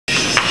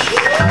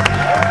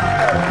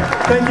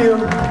Thank you.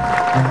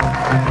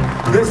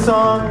 This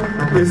song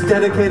is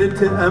dedicated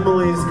to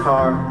Emily's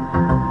car.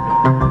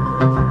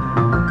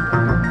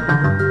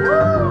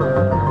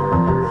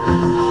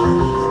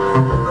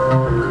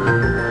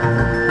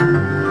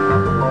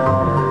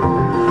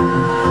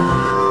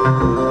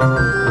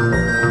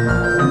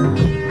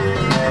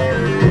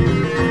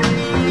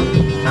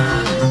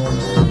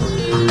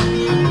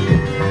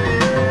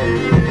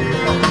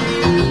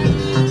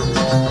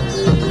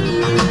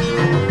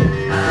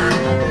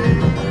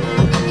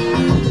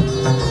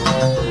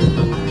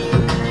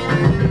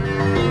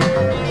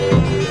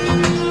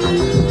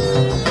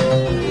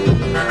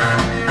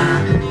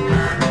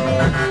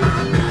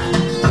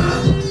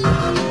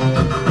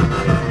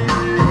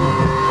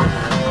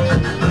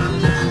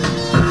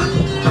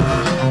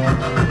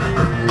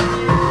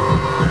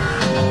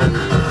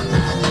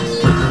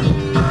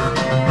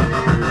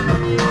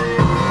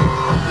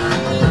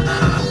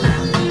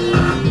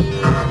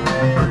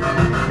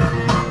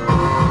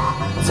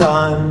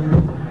 Time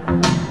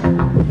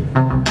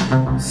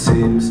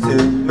seems to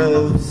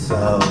move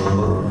so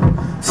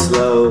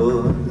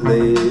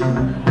slowly.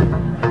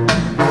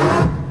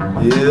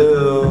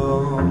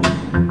 You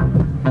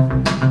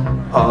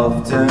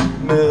often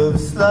move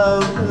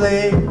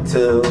slowly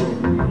too.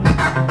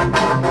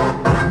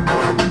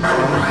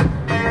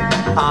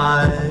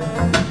 I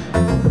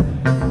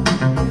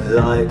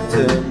like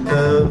to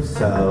move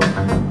so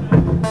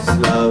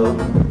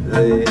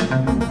slowly.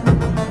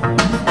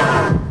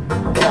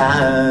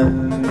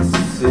 Can't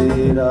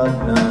speed up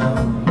now.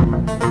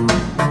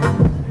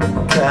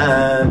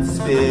 Can't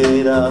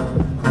speed up,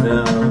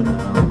 no, no.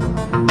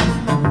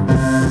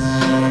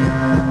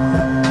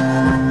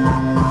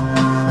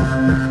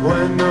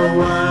 When the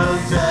world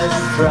just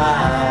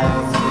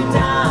drags me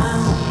down,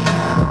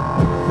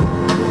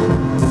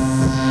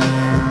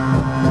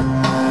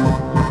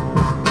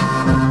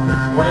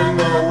 when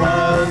the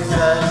world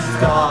just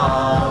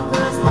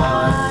covers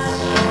mine,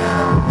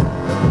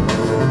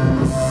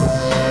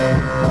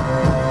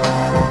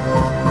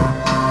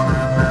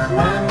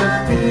 when the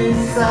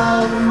peace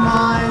of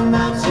mind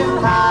that you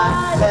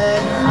had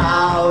an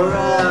hour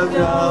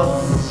ago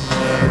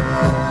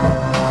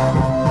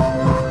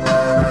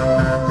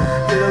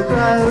still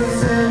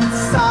grows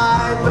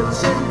inside, but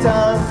you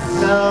don't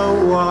know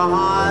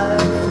why.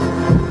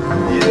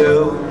 You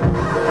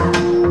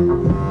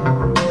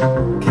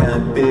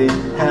can't be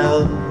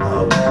held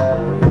up.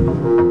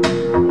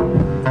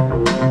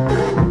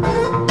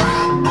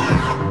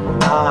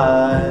 I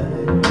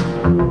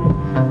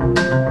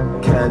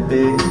can't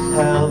be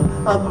held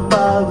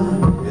above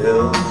you.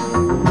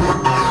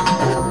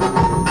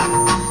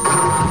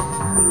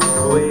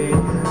 We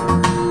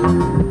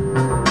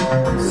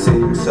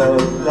seem so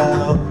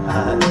low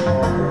at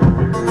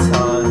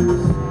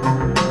times.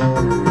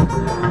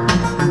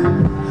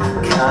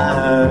 Can't